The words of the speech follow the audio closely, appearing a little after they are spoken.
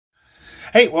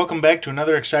Hey, welcome back to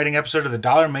another exciting episode of the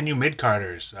Dollar Menu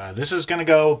Mid-Carters. This is going to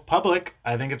go public.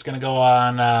 I think it's going to go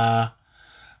on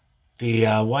the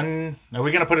one. Are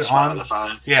we going to put it on?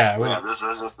 Spotify. Yeah. Yeah, this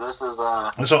is This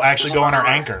will actually this is go on our our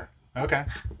Anchor. Okay.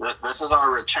 this is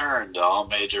our return to all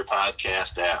major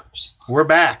podcast apps. We're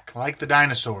back, like the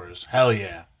dinosaurs. Hell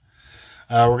yeah.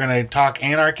 We're going to talk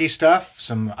anarchy stuff,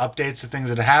 some updates to things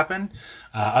that have happened,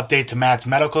 update to Matt's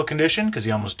medical condition because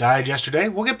he almost died yesterday.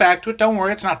 We'll get back to it. Don't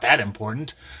worry, it's not that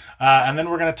important. And then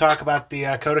we're going to talk about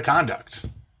the code of conduct.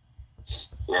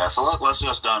 Yeah, so let's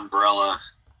just umbrella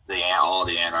all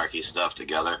the anarchy stuff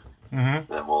together.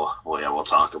 Mm-hmm. Then we'll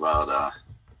talk about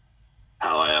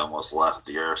how I almost left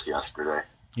the earth yesterday.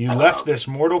 You left this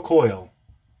mortal coil.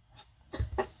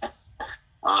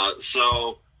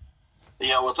 So,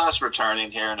 with us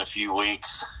returning here in a few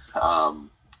weeks,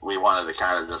 we wanted to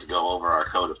kind of just go over our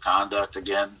code of conduct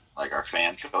again, like our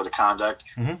fan code of conduct.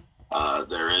 Mm-hmm.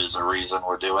 There is a reason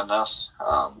we're doing this.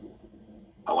 I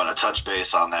want to touch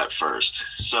base on that first.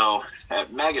 So,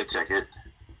 at Mega Ticket,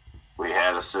 we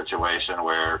had a situation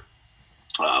where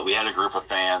we had a group of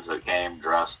fans that came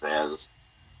dressed as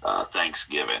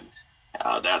Thanksgiving.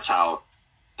 That's how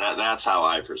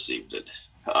I perceived it.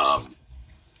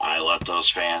 I let those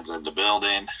fans in the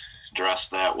building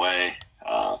dressed that way.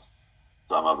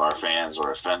 Some of our fans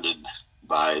were offended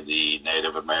by the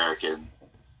Native American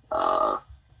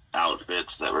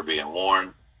outfits that were being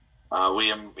worn.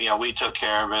 We took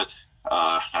care of it.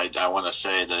 I want to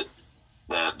say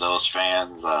that those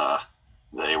fans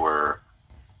they were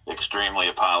extremely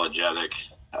apologetic.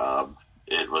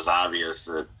 It was obvious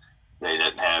that they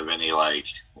didn't have any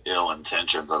ill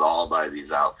intentions at all by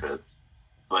these outfits.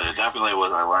 But it definitely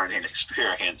was a learning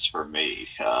experience for me.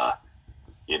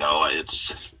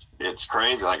 It's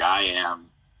crazy.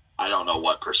 I don't know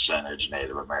what percentage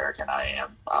Native American I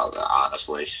am,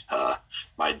 honestly.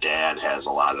 My dad has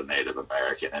a lot of Native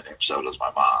American in him, so does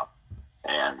my mom.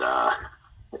 And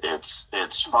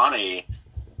it's funny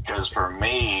because for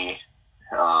me,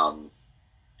 I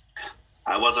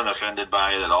wasn't offended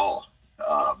by it at all.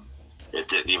 It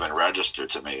didn't even register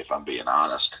to me, if I'm being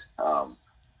honest.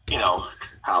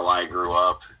 How I grew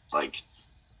up,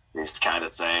 these kind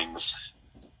of things,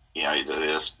 they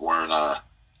just weren't a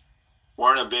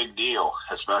big deal,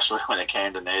 especially when it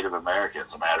came to Native Americans.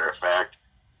 As a matter of fact,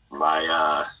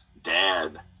 my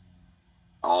dad,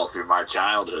 all through my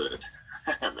childhood,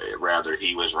 whether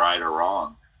he was right or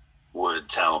wrong, would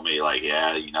tell me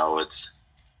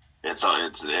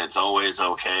it's always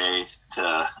okay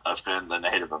to offend the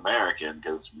Native American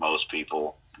because most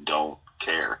people don't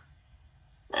care.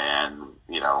 And,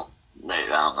 I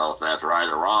don't know if that's right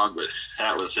or wrong, but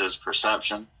that was his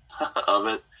perception of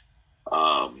it.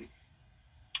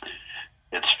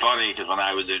 It's funny because when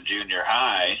I was in junior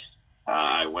high,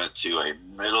 I went to a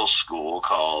middle school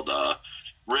called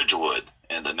Ridgewood,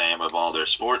 and the name of all their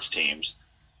sports teams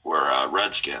were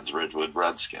Redskins, Ridgewood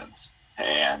Redskins.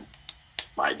 And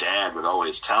my dad would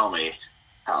always tell me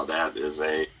how that is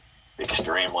a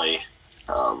extremely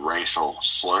racial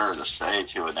slur to say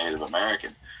to a Native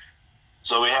American.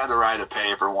 So we had to write a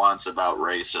paper once about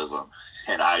racism,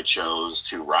 and I chose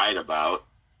to write about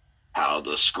how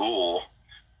the school,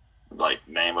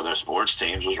 name of their sports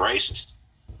teams was racist.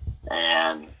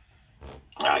 And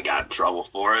I got in trouble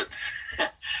for it.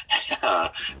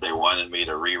 They wanted me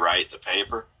to rewrite the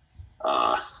paper.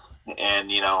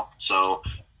 So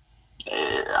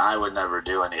I would never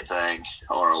do anything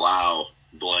or allow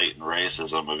blatant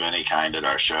racism of any kind at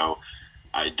our show.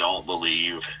 I don't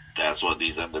believe that's what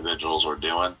these individuals were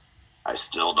doing. I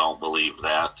still don't believe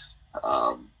that.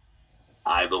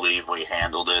 I believe we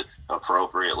handled it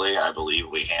appropriately. I believe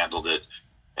we handled it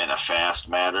in a fast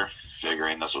manner,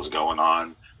 figuring this was going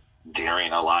on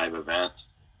during a live event.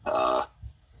 But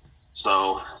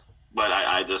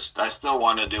I still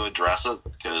wanted to address it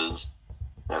because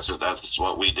that's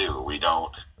what we do. We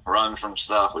don't run from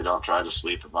stuff. We don't try to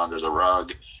sweep them under the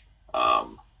rug.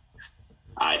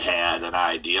 I had an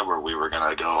idea where we were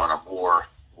going to go on a more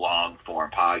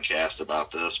long-form podcast about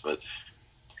this, but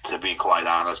to be quite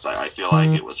honest, I feel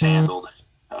like it was handled.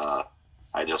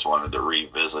 I just wanted to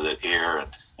revisit it here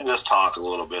and just talk a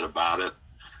little bit about it,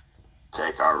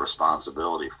 take our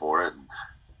responsibility for it, and,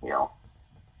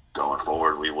 going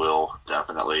forward, we will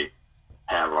definitely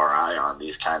have our eye on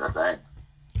these kind of things.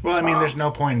 Well, there's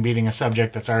no point in beating a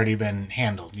subject that's already been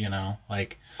handled,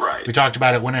 Right. We talked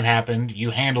about it when it happened, you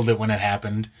handled it when it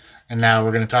happened, and now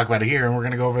we're going to talk about it here, and we're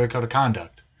going to go over the code of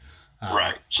conduct.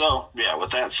 Right. So, with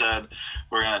that said,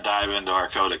 we're going to dive into our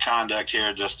code of conduct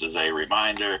here just as a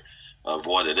reminder of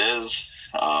what it is.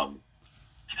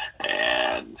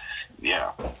 And,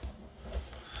 yeah.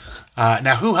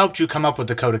 Now, who helped you come up with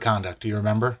the code of conduct? Do you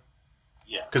remember?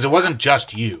 Yeah. Because it wasn't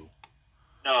just you.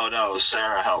 No,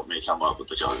 Sarah helped me come up with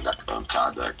the code of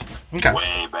conduct. Okay.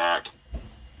 Way back.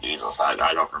 Jesus, I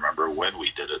don't remember when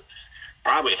we did it.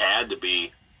 Probably had to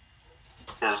be.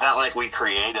 It's not like we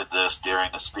created this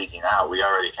during the speaking out. We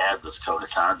already had this code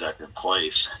of conduct in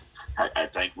place. I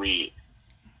think we...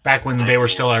 Back when they were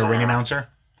still our ring announcer?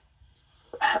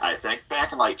 I think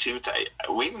back in like 2000,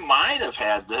 we might have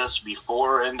had this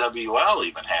before NWL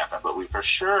even happened, but we for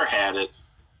sure had it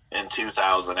in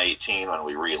 2018 when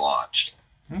we relaunched.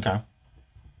 Okay.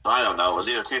 So I don't know. It was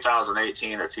either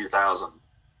 2018 or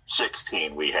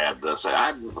 2016 we had this.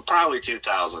 Probably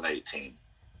 2018.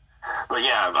 But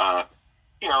yeah,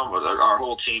 our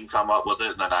whole team come up with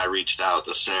it, and then I reached out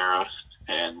to Sarah,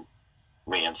 and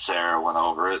me and Sarah went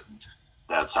over it. And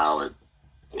that's how it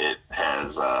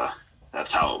has.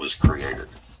 That's how it was created.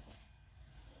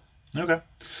 Okay.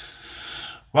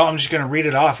 Well, I'm just going to read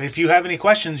it off. If you have any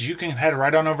questions, you can head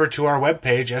right on over to our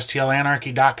webpage,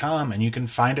 stlanarchy.com, and you can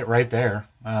find it right there.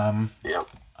 Yep.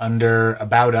 Under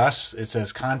About Us, it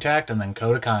says Contact and then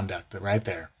Code of Conduct right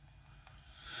there.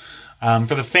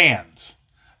 For the fans,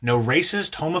 no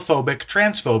racist, homophobic,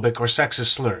 transphobic, or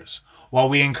sexist slurs. While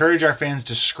we encourage our fans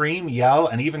to scream, yell,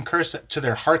 and even curse to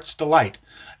their heart's delight,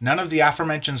 none of the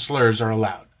aforementioned slurs are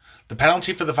allowed. The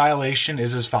penalty for the violation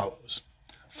is as follows.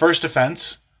 First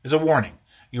offense is a warning.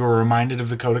 You are reminded of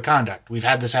the code of conduct. We've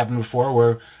had this happen before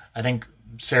where I think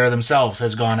Sarah themselves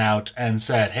has gone out and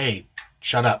said, hey,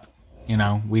 shut up.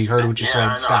 We heard what you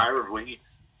said. Stop.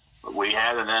 We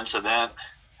had an incident.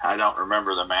 I don't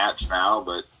remember the match now,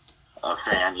 but a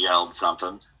fan yelled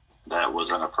something that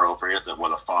was inappropriate that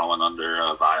would have fallen under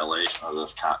a violation of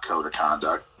this code of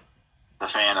conduct. The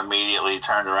fan immediately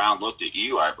turned around, looked at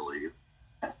you, I believe,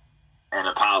 and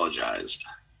apologized.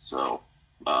 So,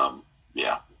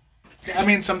 yeah. I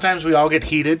mean, sometimes we all get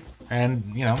heated,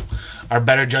 and, our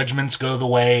better judgments go the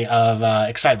way of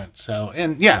excitement. So,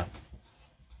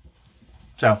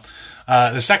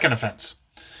 the second offense.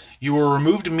 You were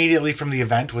removed immediately from the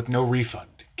event with no refund.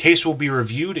 Case will be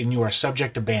reviewed, and you are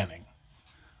subject to banning.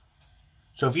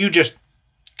 So if you just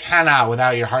cannot,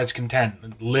 without your heart's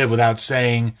content, live without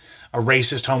saying a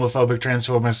racist, homophobic,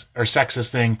 transphobic, or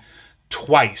sexist thing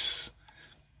twice,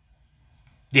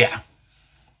 yeah.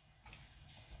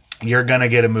 You're going to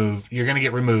get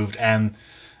removed, and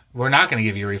we're not going to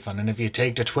give you a refund. And if you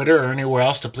take to Twitter or anywhere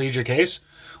else to plead your case,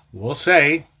 we'll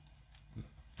say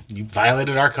you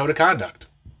violated our code of conduct.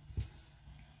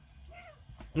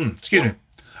 Excuse me.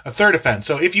 A third offense.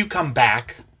 So if you come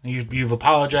back, you've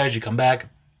apologized, you come back,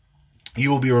 you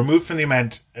will be removed from the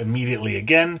event immediately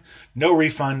again, no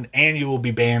refund, and you will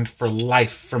be banned for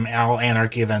life from all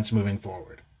Anarchy events moving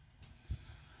forward.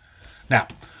 Now,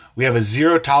 we have a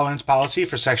zero tolerance policy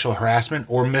for sexual harassment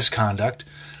or misconduct.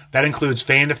 That includes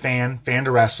fan to fan, fan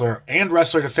to wrestler, and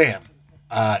wrestler to fan.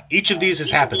 Each of these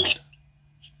has happened.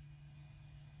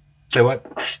 Say what?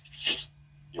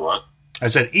 You what? I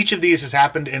said each of these has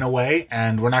happened in a way,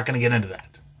 and we're not going to get into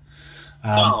that.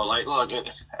 Look,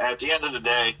 at the end of the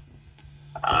day,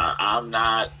 I'm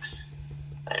not,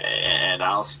 and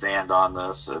I'll stand on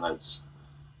this, and it's,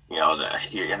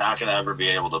 you're not going to ever be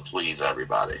able to please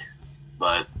everybody.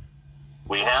 But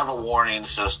we have a warning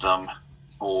system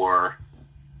for,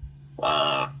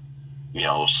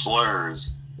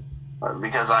 slurs,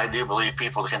 because I do believe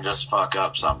people can just fuck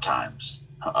up sometimes.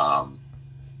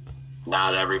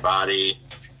 Not everybody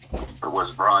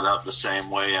was brought up the same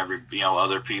way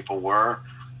other people were.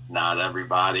 Not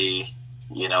everybody,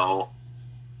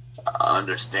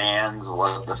 understands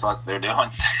what the fuck they're doing.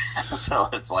 So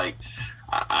it's like,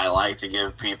 I like to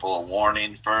give people a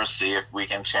warning first, see if we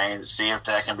can see if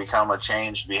that can become a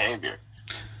changed behavior.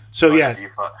 So, but yeah.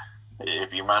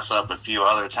 If you mess up a few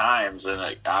other times,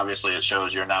 then obviously it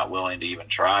shows you're not willing to even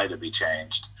try to be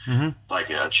changed, like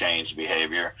a changed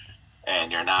behavior,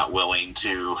 and you're not willing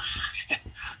to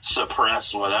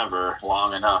suppress whatever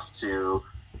long enough to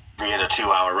be in a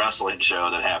 2-hour wrestling show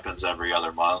that happens every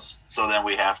other month. So then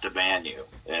we have to ban you.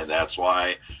 And that's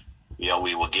why,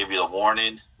 we will give you the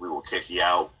warning. We will kick you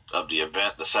out of the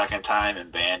event the second time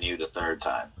and ban you the third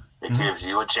time. It gives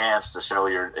you a chance to show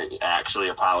you're actually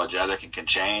apologetic and can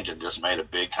change and just made a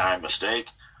big time mistake.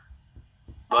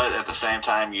 But at the same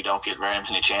time, you don't get very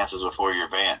many chances before you're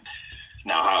banned.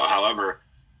 Now, however,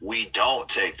 we don't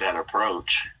take that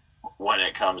approach when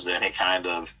it comes to any kind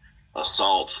of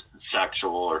assault,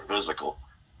 sexual or physical.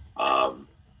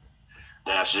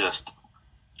 That's just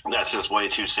way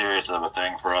too serious of a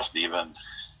thing for us to even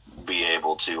be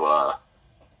able to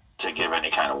give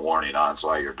any kind of warning on. That's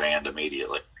why you're banned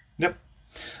immediately. Yep.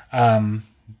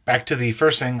 back to the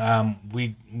first thing,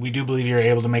 we do believe you're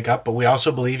able to make up, but we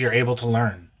also believe you're able to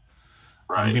learn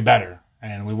and be better.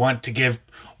 And we want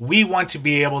to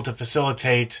be able to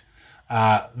facilitate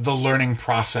the learning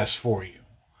process for you.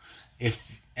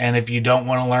 If you don't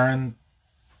want to learn,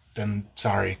 then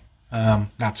sorry,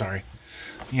 not sorry.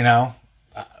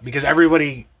 Because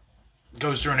everybody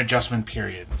goes through an adjustment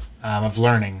period of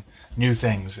learning new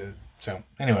things. So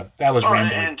anyway, that was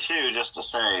rambling. And too, just to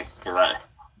say, because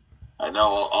I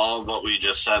know all of what we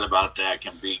just said about that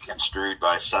can be construed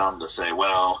by some to say,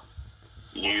 well,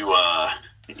 you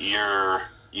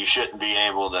shouldn't be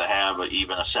able to have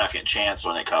even a second chance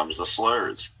when it comes to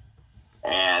slurs.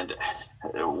 And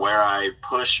where I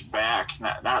push back,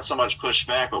 not so much push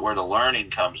back, but where the learning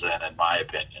comes in my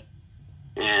opinion,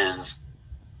 is,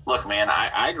 look, man,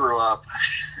 I grew up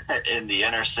in the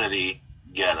inner city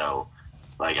ghetto.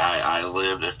 Like, I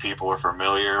lived, if people were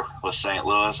familiar with St.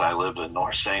 Louis, I lived in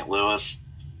North St. Louis,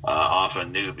 off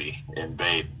of Newby in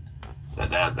Baden.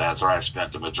 That's where I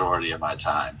spent the majority of my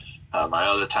time. My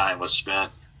other time was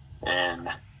spent in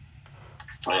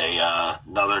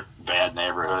another bad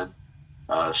neighborhood,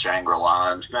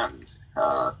 Shangri-La and Fenton.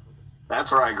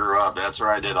 That's where I grew up. That's where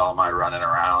I did all my running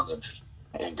around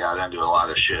and got into a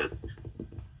lot of shit.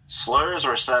 Slurs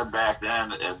were said back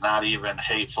then as not even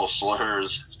hateful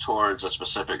slurs towards a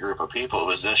specific group of people. It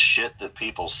was just shit that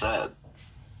people said.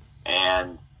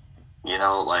 And,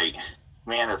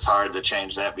 man, it's hard to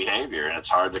change that behavior, and it's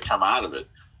hard to come out of it.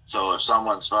 So if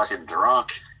someone's fucking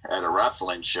drunk at a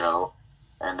wrestling show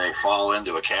and they fall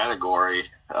into a category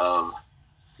of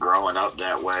growing up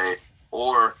that way,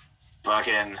 or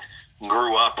fucking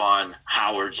grew up on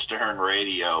Howard Stern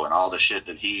radio and all the shit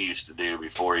that he used to do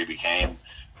before he became,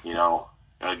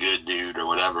 a good dude or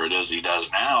whatever it is he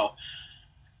does now,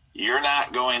 you're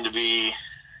not going to be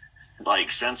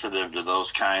sensitive to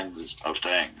those kinds of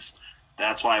things.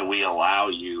 That's why we allow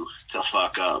you to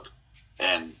fuck up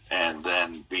and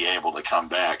then be able to come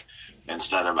back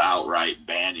instead of outright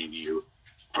banning you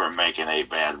for making a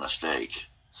bad mistake.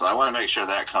 So I want to make sure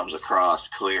that comes across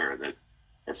clear, that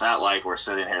it's not like we're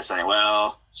sitting here saying,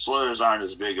 well, slurs aren't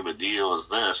as big of a deal as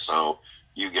this, so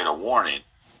you get a warning.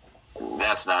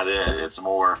 That's not it. It's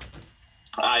more,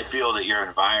 I feel that your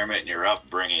environment and your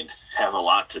upbringing have a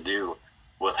lot to do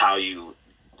with how you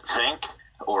think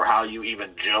or how you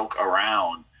even joke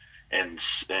around and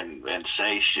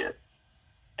say shit.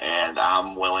 And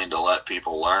I'm willing to let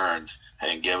people learn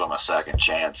and give them a second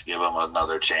chance, give them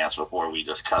another chance before we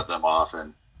just cut them off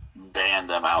and ban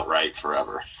them outright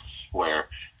forever. Where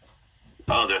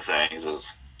other things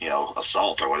is,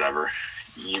 assault or whatever,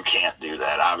 you can't do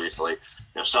that. Obviously,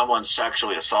 if someone's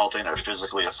sexually assaulting or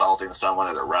physically assaulting someone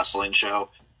at a wrestling show,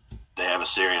 they have a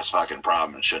serious fucking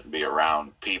problem and shouldn't be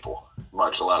around people,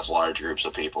 much less large groups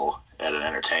of people at an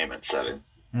entertainment setting.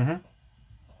 Mm-hmm.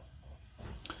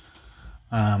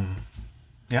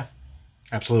 Yeah,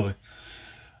 absolutely.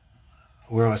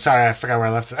 Sorry, I forgot where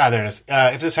I left it. There it is.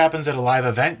 If this happens at a live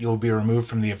event, you'll be removed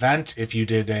from the event. If you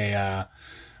did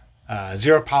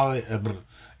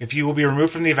if you will be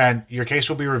removed from the event, your case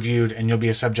will be reviewed and you'll be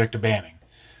a subject to banning.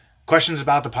 Questions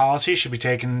about the policy should be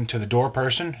taken to the door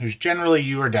person, who's generally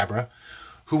you or Deborah,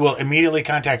 who will immediately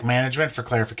contact management for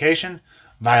clarification.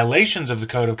 Violations of the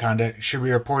code of conduct should be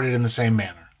reported in the same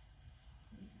manner.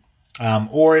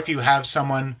 Or if you have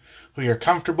someone who you're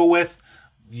comfortable with,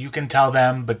 you can tell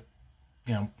them, but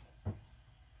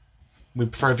we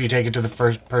prefer if you take it to the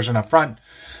first person up front,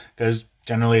 because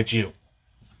generally it's you.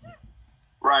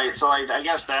 Right, so I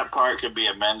guess that part could be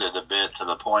amended a bit to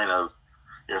the point of,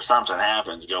 if something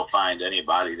happens, go find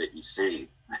anybody that you see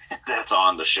that's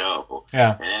on the show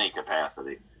in any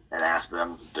capacity and ask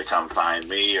them to come find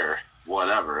me or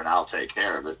whatever, and I'll take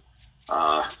care of it.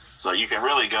 So you can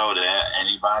really go to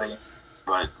anybody,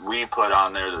 but we put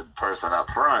on there the person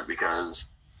up front because,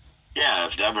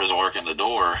 if Deborah's working the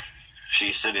door,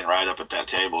 she's sitting right up at that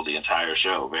table the entire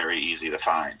show. Very easy to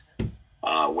find.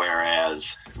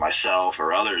 Whereas myself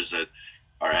or others that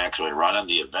are actually running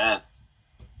the event,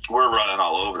 we're running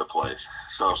all over the place.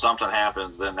 So if something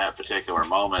happens in that particular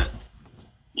moment,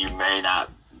 you may not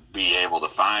be able to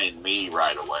find me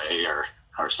right away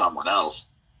or someone else,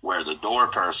 where the door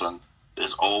person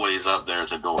is always up there at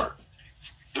the door.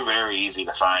 They're very easy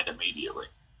to find immediately.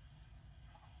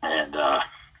 And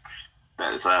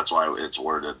that's why it's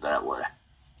worded that way.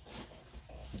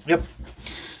 Yep.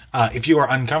 If you are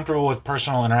uncomfortable with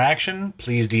personal interaction,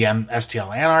 please DM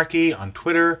STL Anarchy on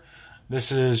Twitter.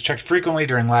 This is checked frequently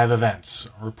during live events.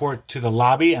 Report to the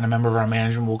lobby and a member of our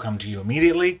management will come to you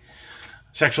immediately.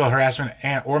 Sexual harassment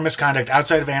or misconduct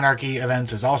outside of Anarchy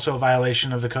events is also a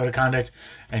violation of the Code of Conduct,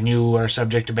 and you are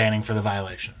subject to banning for the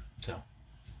violation. So,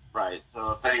 Right.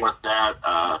 So the thing with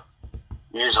that,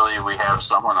 usually we have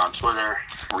someone on Twitter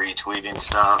retweeting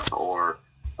stuff or,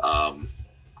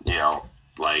 you know,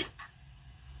 like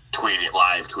tweeting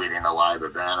a live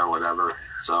event or whatever.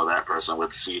 So that person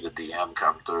would see the DM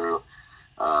come through.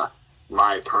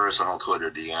 My personal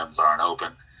Twitter DMs aren't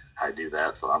open. I do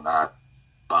that so I'm not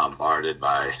bombarded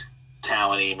by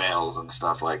talent emails and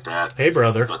stuff like that. Hey,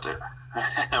 brother. But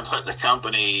the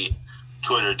company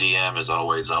Twitter DM is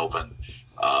always open.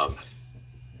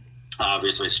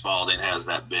 Obviously, Spalding has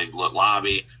that big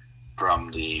lobby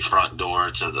from the front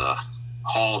door to the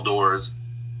hall doors,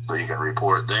 so you can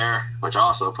report there, which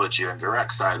also puts you in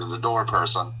direct side of the door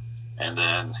person, and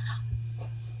then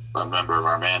a member of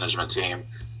our management team,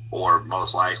 or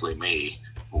most likely me,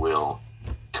 will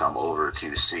come over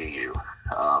to see you,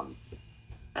 and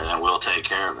then we'll take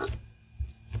care of it.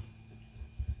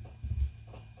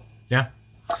 Yeah.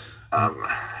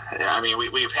 I mean,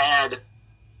 we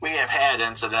have had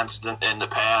incidents in the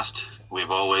past.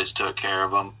 We've always took care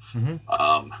of them.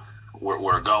 Mm-hmm.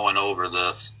 We're going over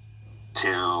this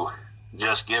to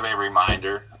just give a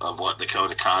reminder of what the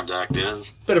code of conduct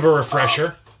is. Bit of a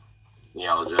refresher.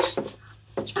 Just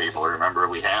so people remember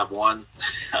we have one.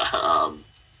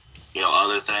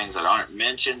 Other things that aren't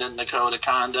mentioned in the code of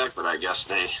conduct, but I guess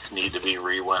they need to be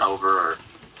went over or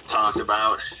talked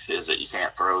about, is that you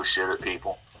can't throw shit at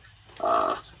people,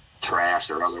 trash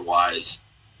or otherwise.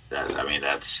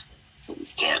 That's, you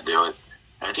can't do it.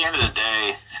 At the end of the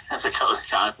day, the code of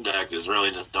conduct is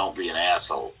really just don't be an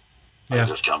asshole. Yeah.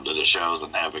 Just come to the shows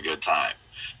and have a good time.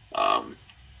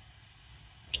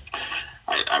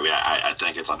 I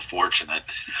think it's unfortunate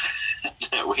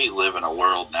that we live in a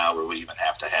world now where we even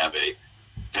have to have a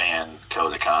fan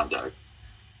code of conduct.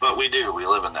 But we do. We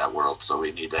live in that world, so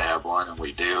we need to have one, and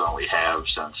we do, and we have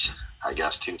since, I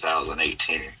guess,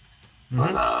 2018. Mm-hmm.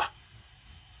 But,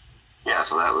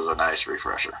 so that was a nice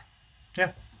refresher.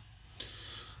 Yeah.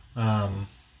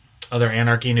 Other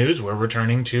Anarchy news, we're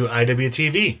returning to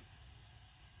IWTV.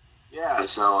 Yeah,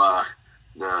 so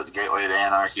the Gateway to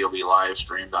Anarchy will be live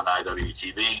streamed on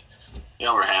IWTV.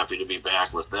 We're happy to be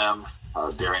back with them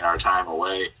during our time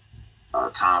away.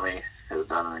 Tommy has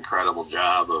done an incredible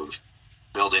job of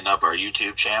building up our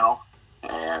YouTube channel,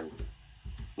 and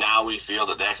now we feel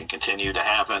that can continue to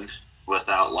happen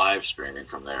without live streaming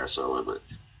from there. So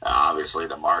obviously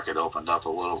the market opened up a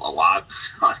lot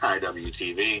on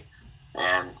IWTV,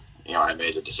 and I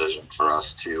made the decision for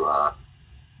us to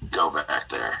go back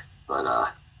there. But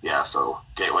so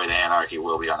Gateway to Anarchy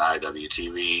will be on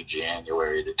IWTV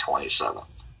January the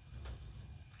 27th.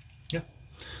 Yeah.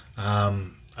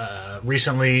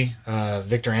 Recently,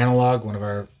 Victor Analog, one of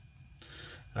our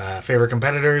favorite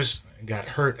competitors, got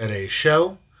hurt at a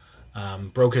show.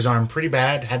 Broke his arm pretty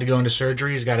bad. Had to go into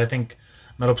surgery. He's got, I think,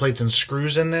 metal plates and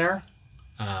screws in there.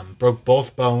 Broke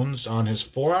both bones on his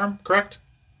forearm, correct?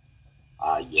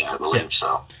 Yeah, I believe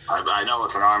so. I know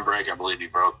it's an arm break. I believe he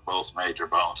broke both major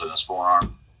bones in his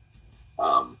forearm.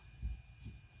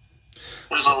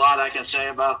 There's a lot I can say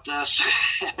about this.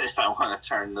 If I want to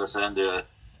turn this into,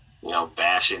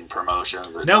 bashing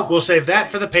promotions. No, we'll save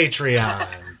that for the Patreon.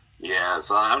 Yeah,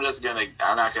 so I'm not gonna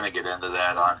get into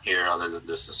that on here, other than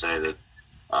just to say that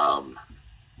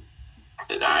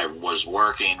that I was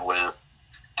working with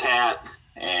Kat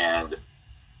and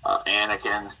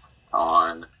Anakin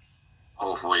on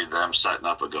hopefully them setting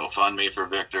up a GoFundMe for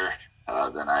Victor.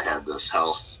 Then I had this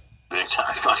big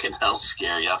time fucking health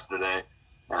scare yesterday,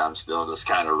 and I'm still just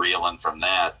kind of reeling from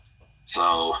that.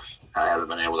 So I haven't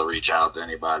been able to reach out to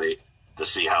anybody to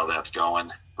see how that's going.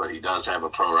 But he does have a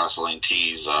Pro Wrestling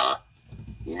Tees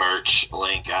merch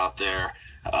link out there.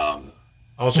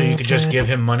 Also, you could just give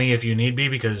him money if you need be,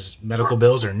 because medical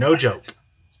bills are no joke.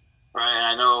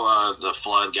 Right, I know the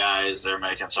Flood guys, they're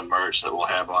making some merch that we'll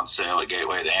have on sale at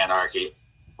Gateway to Anarchy,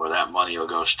 where that money will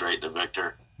go straight to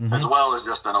Victor, as well as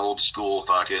just an old school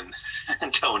fucking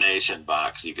donation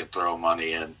box you can throw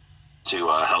money in to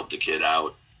help the kid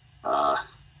out.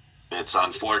 It's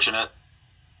unfortunate.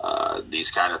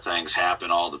 These kind of things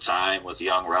happen all the time with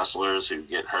young wrestlers who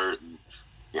get hurt and,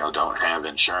 don't have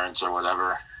insurance or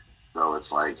whatever. So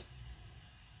it's like,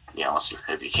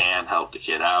 if you can, help the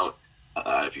kid out.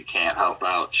 If you can't help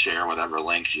out, share whatever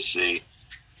links you see.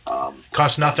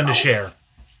 Costs nothing to share.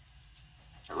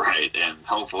 Right, and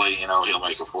hopefully, he'll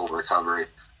make a full recovery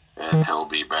and he'll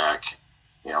be back,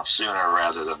 sooner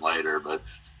rather than later. But,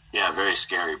 yeah, very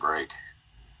scary break.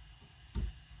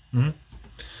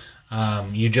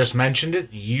 Mm-hmm. You just mentioned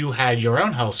it. You had your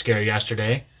own health scare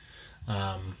yesterday.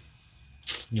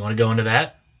 You want to go into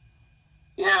that?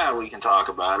 Yeah, we can talk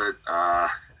about it.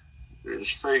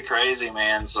 It's pretty crazy,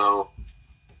 man. So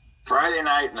Friday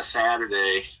night and a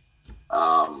Saturday,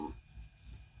 All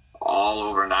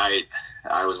overnight,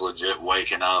 I was legit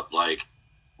waking up like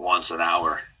once an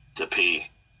hour to pee.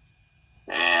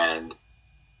 And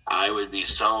I would be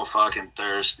so fucking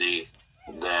thirsty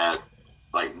that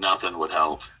like nothing would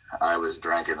help. I was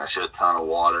drinking a shit ton of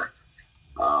water,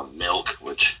 milk,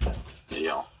 which, you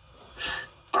know,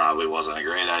 probably wasn't a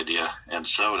great idea, and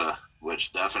soda,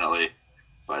 which definitely,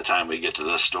 by the time we get to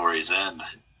this story's end,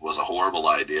 was a horrible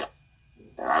idea.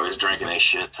 And I was drinking a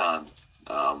shit ton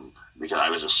because I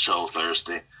was just so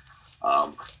thirsty.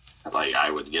 Like, I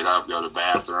would get up, go to the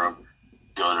bathroom,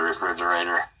 go to the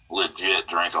refrigerator, legit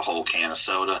drink a whole can of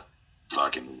soda,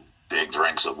 fucking big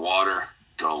drinks of water,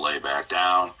 go lay back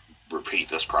down, repeat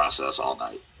this process all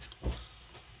night.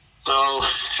 So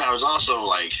I was also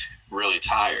like really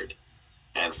tired.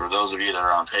 And for those of you that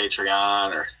are on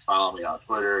Patreon or follow me on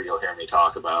Twitter, you'll hear me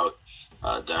talk about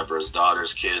Deborah's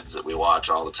daughter's kids that we watch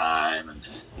all the time, and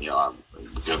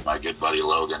my good buddy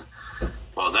Logan.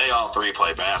 Well, they all three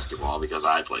play basketball because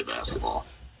I play basketball,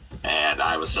 and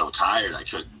I was so tired I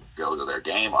couldn't go to their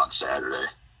game on Saturday.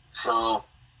 So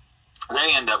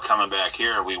they end up coming back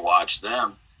here, and we watch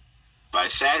them. By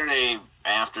Saturday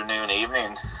afternoon,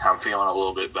 evening, I'm feeling a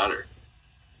little bit better.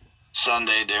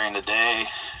 Sunday during the day,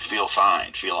 feel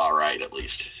fine, feel all right at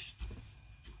least.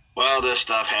 Well, this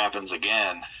stuff happens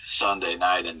again Sunday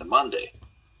night into Monday.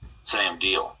 Same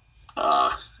deal.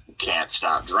 Can't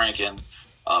stop drinking,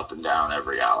 up and down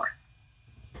every hour.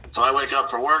 So I wake up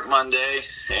for work Monday,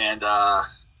 and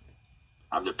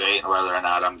I'm debating whether or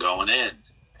not I'm going in.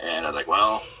 And I was like,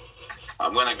 well,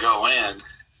 I'm going to go in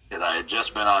because I had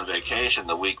just been on vacation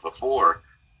the week before,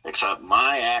 except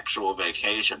my actual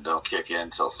vacation don't kick in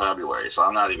until February. So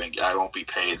I won't be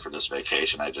paid for this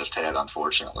vacation I just had,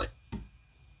 unfortunately.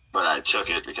 But I took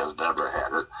it because Deborah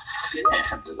had it,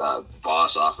 and the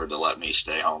boss offered to let me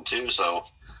stay home too, so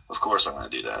of course I'm going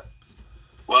to do that.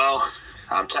 Well,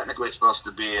 I'm technically supposed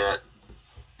to be at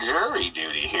jury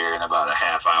duty here in about a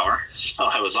half hour, so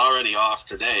I was already off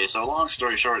today. So long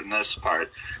story short in this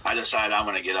part, I decided I'm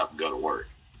going to get up and go to work.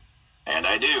 And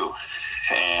I do.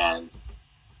 And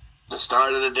the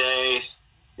start of the day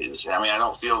is, I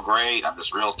don't feel great. I'm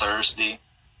just real thirsty.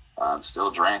 I'm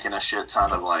still drinking a shit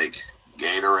ton of like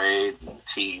Gatorade and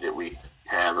tea that we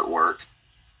have at work.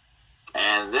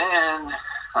 And then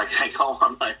like I go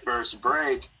on my first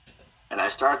break and I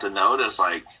start to notice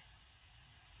like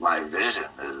my vision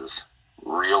is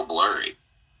real blurry.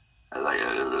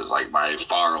 It was like my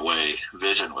far away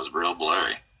vision was real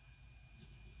blurry.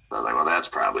 So I was like, well, that's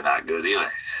probably not good either.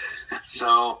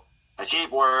 So I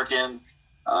keep working.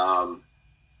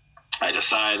 I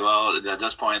decide, well, at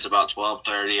this point it's about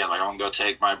 12:30. I'm like, I'm going to go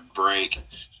take my break,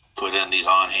 put in these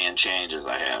on-hand changes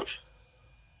I have.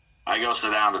 I go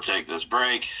sit down to take this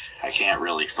break. I can't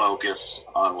really focus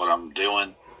on what I'm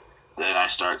doing. Then I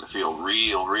start to feel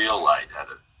real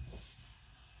lightheaded.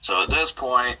 So at this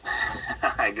point,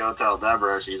 I go tell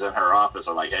Deborah, she's in her office,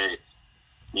 I'm like, hey,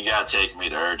 you got to take me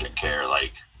to urgent care.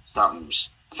 Like, something's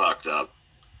fucked up.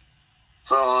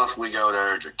 So off we go to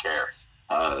urgent care.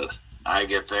 I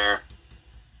get there.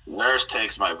 Nurse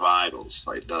takes my vitals,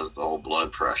 like does the whole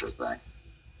blood pressure thing.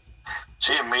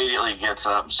 She immediately gets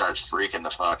up and starts freaking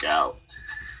the fuck out.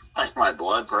 Like my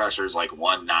blood pressure is like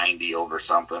 190 over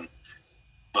something.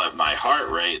 But my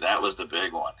heart rate, that was the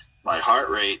big one. My heart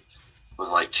rate was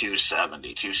like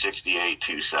 270, 268,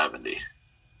 270.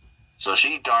 So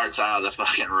she darts out of the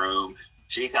fucking room.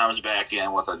 She comes back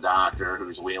in with a doctor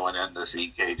who's wheeling in this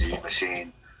EKG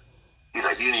machine. He's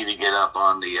like, you need to get up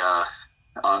on the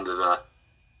onto the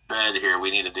bed here.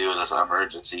 We need to do this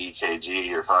emergency EKG.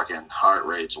 Your fucking heart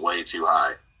rate's way too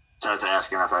high. Starts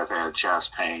asking if I've had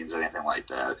chest pains, anything like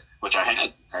that, which I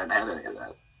hadn't had any of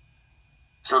that.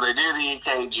 So they do the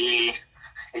EKG.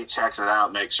 He checks it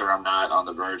out, makes sure I'm not on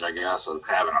the verge, I guess, of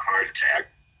having a heart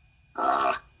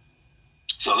attack.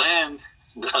 So then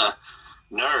the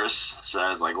nurse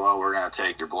says, like, well, we're going to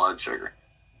take your blood sugar.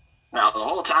 Now, the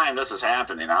whole time this is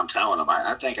happening, I'm telling him,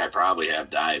 I think I probably have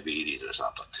diabetes or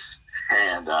something.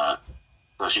 And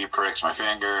so she pricks my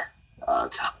finger,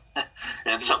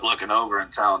 ends up looking over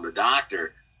and telling the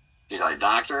doctor, she's like,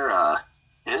 doctor,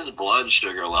 his blood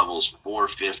sugar level's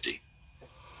 450.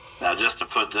 Now, just to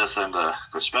put this into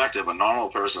perspective, a normal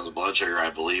person's blood sugar,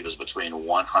 I believe, is between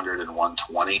 100 and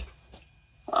 120.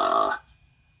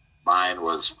 Mine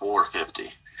was 450.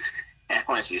 And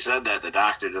when she said that, the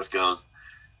doctor just goes,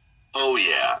 oh,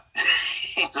 yeah.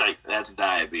 He's like, that's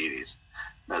diabetes.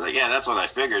 And I was like, yeah, that's what I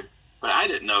figured. But I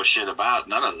didn't know shit about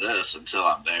none of this until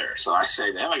I'm there. So I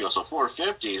say to him, I go, so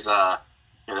 450's, yeah,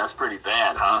 that's pretty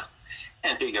bad, huh?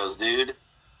 And he goes, dude,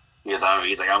 he's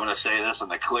like, I'm going to say this in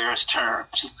the clearest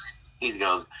terms. He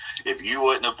goes, if you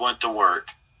wouldn't have went to work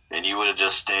and you would have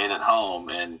just stayed at home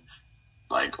and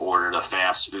like ordered a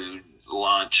fast food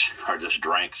lunch or just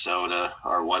drank soda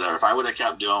or whatever, if I would have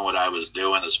kept doing what I was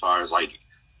doing as far as like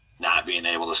not being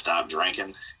able to stop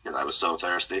drinking because I was so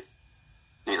thirsty,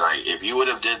 he's like, if you would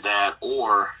have did that,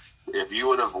 or if you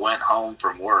would have went home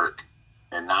from work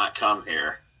and not come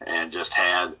here and just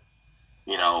had,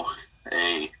 you know,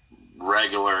 a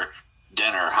regular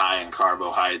dinner high in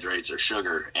carbohydrates or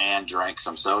sugar and drank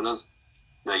some sodas,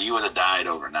 that you would have died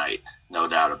overnight, no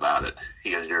doubt about it,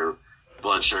 because your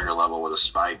blood sugar level would have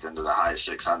spiked into the high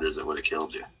 600s. It would have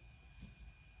killed you.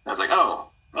 I was like,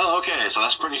 oh, well, okay, so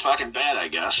that's pretty fucking bad, I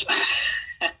guess.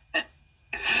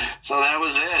 So that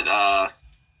was it.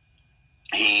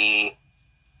 He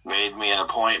made me an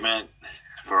appointment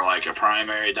for like a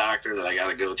primary doctor that I got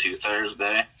to go to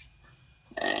Thursday,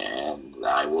 and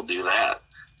I will do that.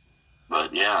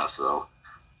 But yeah, so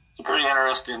it's a pretty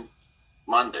interesting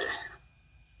Monday.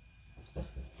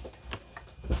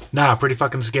 Nah, pretty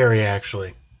fucking scary,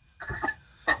 actually.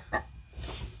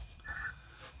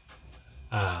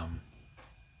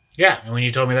 Yeah, and when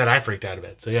you told me that, I freaked out a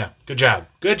bit. So yeah, good job.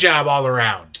 Good job all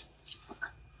around.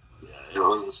 Yeah, it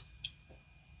was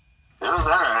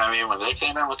better. I mean, when they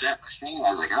came in with that machine,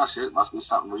 I was like, oh shit, it must be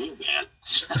something really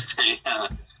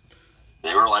bad.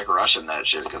 They were like rushing that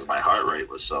shit because my heart rate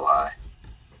was so high.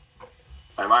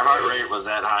 And my heart rate was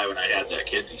that high when I had that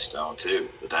kidney stone too,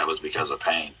 but that was because of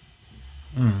pain.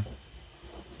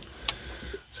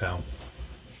 So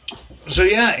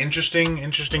yeah, interesting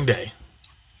day.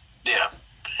 Yeah,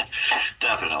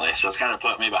 definitely. So it's kind of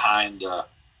put me behind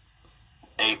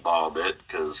 8 ball a bit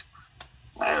because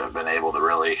I haven't been able to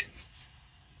really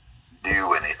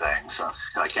do anything. So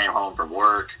I came home from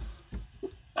work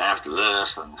after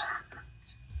this, and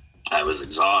I was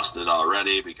exhausted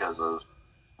already because of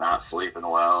not sleeping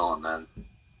well, and then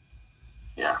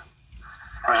yeah,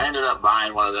 I ended up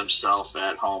buying one of them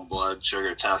self-at-home blood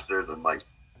sugar testers, and like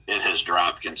it has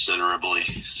dropped considerably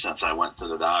since I went to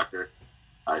the doctor.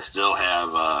 I still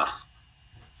have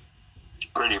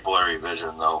pretty blurry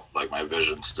vision though. Like my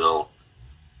vision's still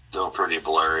pretty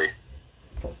blurry.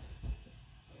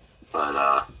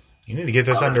 But you need to get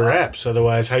this under wraps,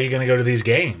 otherwise how are you going to go to these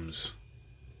games?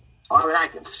 I mean, I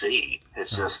can see.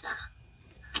 It's just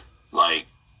like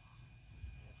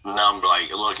numb.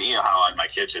 Like, look, you know how in my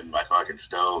kitchen my fucking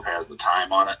stove has the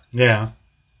time on it? Yeah.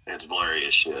 It's blurry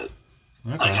as shit.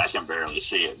 Okay. Like, I can barely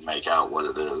see it and make out what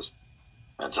it is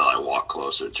until I walk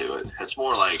closer to it. It's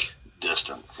more like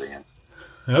distant seeing.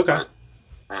 Okay.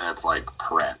 And it's like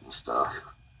print and stuff.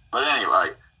 But anyway,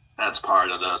 that's part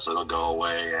of this. It'll go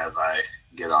away as I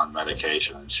get on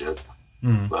medication and shit.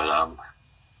 Mm. But,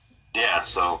 yeah,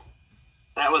 so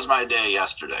that was my day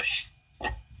yesterday.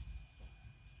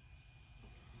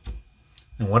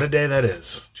 And what a day that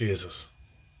is. Jesus.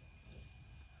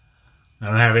 I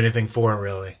don't have anything for it,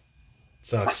 really.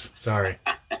 Sucks. Sorry.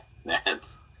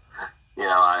 You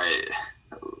know,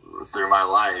 through my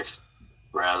life,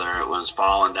 whether it was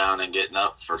falling down and getting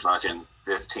up for fucking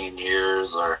 15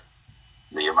 years or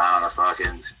the amount of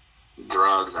fucking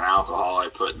drugs and alcohol I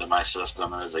put into my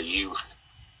system as a youth,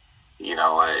 you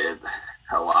know,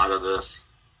 a lot of this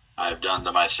I've done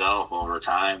to myself over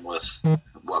time with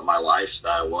what my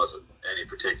lifestyle was at any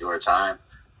particular time.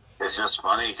 It's just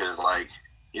funny because, like,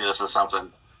 you know, this is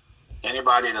something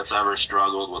anybody that's ever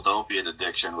struggled with opiate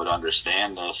addiction would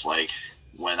understand this. Like,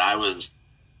 when I was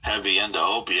heavy into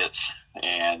opiates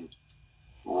and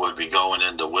would be going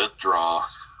into withdrawal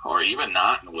or even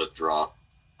not in withdrawal,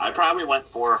 I probably went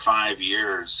 4 or 5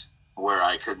 years where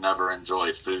I could never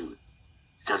enjoy food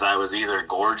because I was either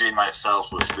gorging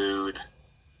myself with food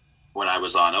when I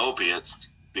was on opiates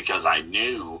because I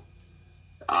knew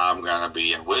I'm going to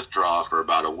be in withdrawal for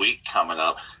about a week coming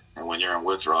up. And when you're in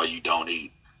withdrawal, you don't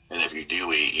eat. And if you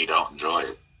do eat, you don't enjoy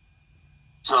it.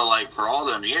 So, like, for all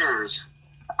them years,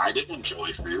 I didn't enjoy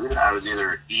food. I was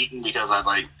either eating because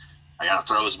I got to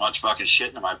throw as much fucking shit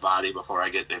into my body before I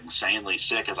get insanely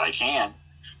sick as I can.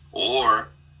 Or,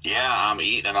 yeah, I'm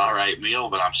eating an all right meal,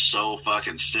 but I'm so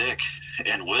fucking sick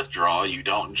in withdrawal, you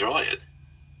don't enjoy it.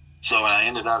 So when I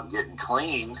ended up getting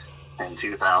clean in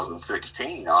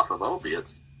 2016 off of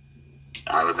opiates,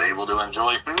 I was able to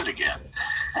enjoy food again,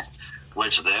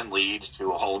 which then leads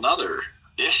to a whole nother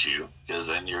issue because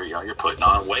then you're putting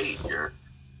on weight. You're,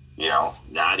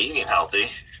 not eating healthy.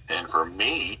 And for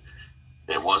me,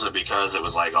 it wasn't because it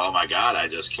was like, oh my God, I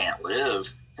just can't live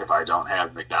if I don't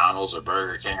have McDonald's or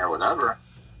Burger King or whatever.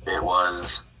 It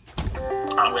was,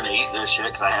 I'm going to eat this shit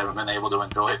because I haven't been able to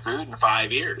enjoy food in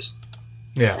 5 years.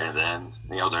 Yeah. And then,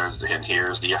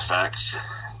 here's the effects,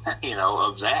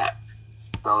 of that.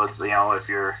 So it's, if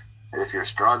you're if you're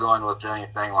struggling with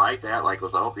anything like that, like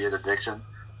with opiate addiction,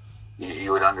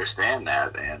 you would understand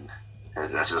that. And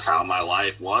that's just how my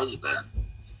life was then.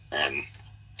 And,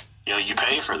 you know, you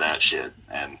pay for that shit.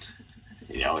 And,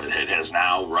 you know, it has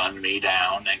now run me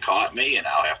down and caught me, and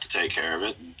I'll have to take care of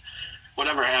it. And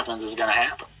whatever happens is going to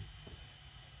happen.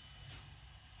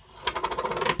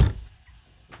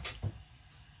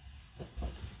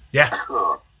 Yeah.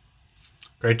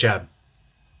 Great job.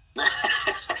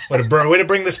 Way to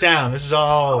bring this down. This is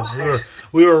all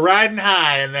we were riding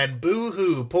high, and then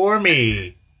boo-hoo, poor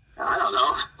me. I don't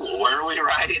know. Where are we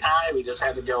riding high? We just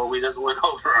had to go. We just went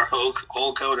over our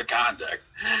whole code of conduct.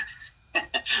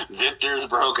 Victor's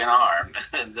broken arm,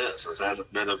 and this has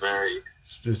been a very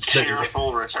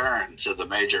cheerful return to the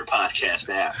major podcast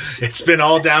apps. It's been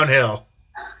all downhill.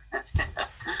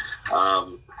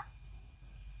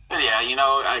 But yeah, you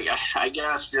know, I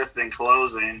guess just in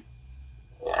closing,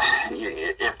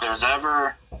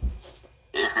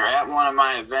 if you're at one of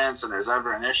my events and there's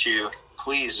ever an issue,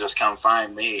 please just come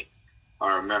find me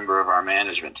or a member of our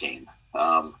management team.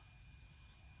 I'm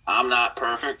not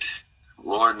perfect.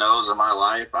 Lord knows in my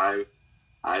life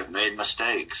I've made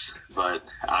mistakes, but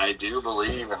I do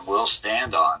believe and will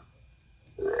stand on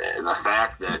the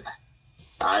fact that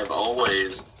I've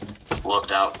always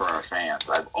looked out for our fans.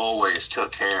 I've always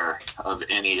took care of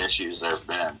any issues there have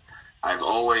been. I've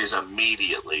always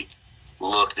immediately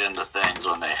looked into things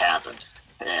when they happened.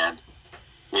 And,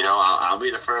 you know, I'll be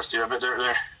the first to admit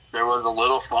there was a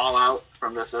little fallout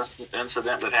from this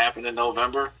incident that happened in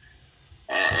November.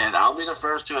 And I'll be the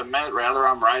first to admit, whether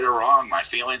I'm right or wrong, my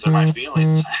feelings are my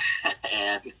feelings.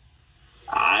 And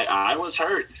I was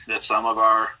hurt that some of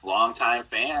our longtime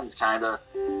fans kind of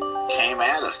came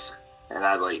at us. And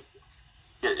I like,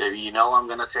 you know, I'm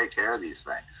going to take care of these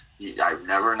things. I've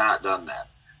never not done that.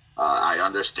 I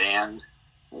understand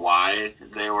why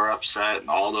they were upset and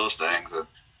all those things,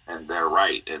 and they're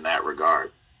right in that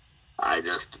regard. I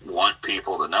just want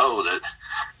people to know that,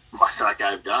 much like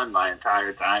I've done my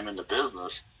entire time in the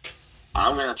business,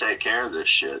 I'm going to take care of this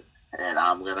shit, and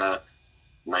I'm going to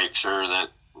make sure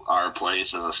that our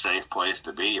place is a safe place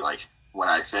to be. Like, when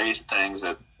I say things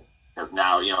that have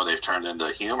now, you know, they've turned into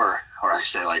humor, or I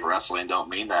say, like, wrestling don't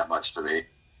mean that much to me,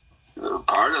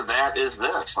 part of that is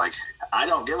this. Like, I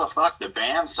don't give a fuck to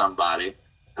ban somebody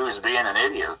who's being an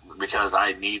idiot because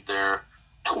I need their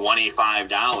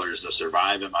 $25 to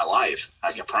survive in my life.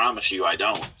 I can promise you I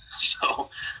don't. So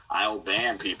I'll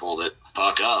ban people that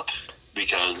fuck up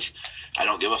because I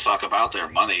don't give a fuck about their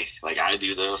money. Like, I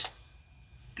do this,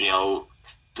 you know,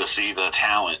 to see the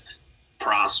talent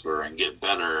prosper and get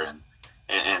better,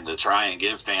 and to try and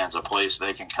give fans a place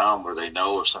they can come where they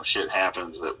know if some shit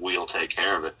happens that we'll take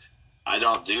care of it. I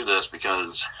don't do this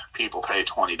because people pay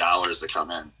 $20 to come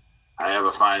in. I have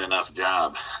a fine enough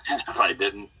job. And if I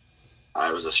didn't,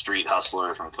 I was a street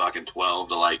hustler from fucking 12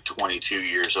 to like 22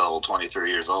 years old, 23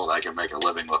 years old. I can make a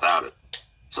living without it.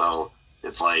 So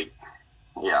it's like,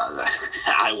 yeah,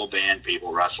 I will ban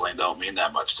people. Wrestling don't mean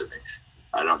that much to me.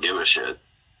 I don't give a shit.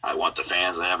 I want the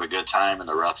fans to have a good time and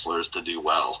the wrestlers to do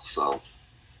well. So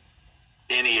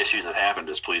any issues that happen,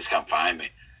 just please come find me,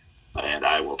 and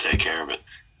I will take care of it.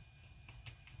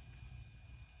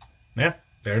 Yeah,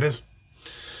 there it is.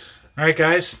 All right,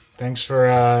 guys. Thanks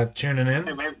for tuning in.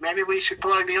 Maybe we should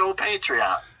plug the old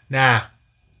Patreon. Nah.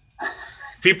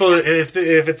 People, if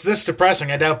it's this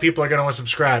depressing, I doubt people are going to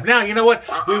subscribe. Now, you know what?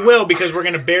 We will, because we're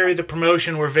going to bury the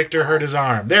promotion where Victor hurt his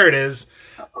arm. There it is.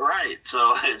 Right.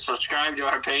 So subscribe to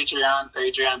our Patreon,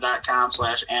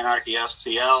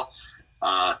 patreon.com/anarchystl.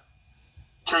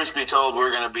 Truth be told,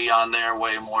 we're going to be on there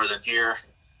way more than here.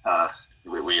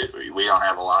 We don't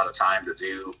have a lot of time to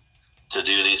do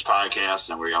these podcasts,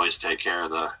 and we always take care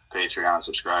of the Patreon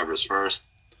subscribers first.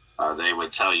 They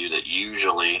would tell you that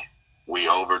usually we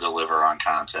over-deliver on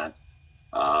content.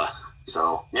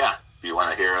 So, yeah, if you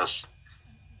want to hear us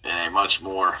in a much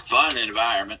more fun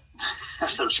environment,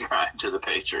 subscribe to the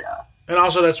Patreon. And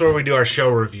also, that's where we do our show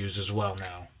reviews as well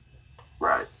now.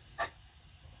 Right.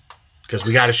 Because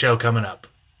we got a show coming up.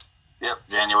 Yep,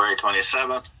 January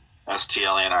 27th,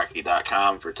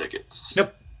 stlanarchy.com for tickets.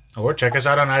 Yep. Or check us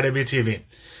out on IWTV.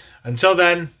 Until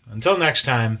then, until next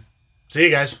time, see you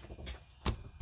guys.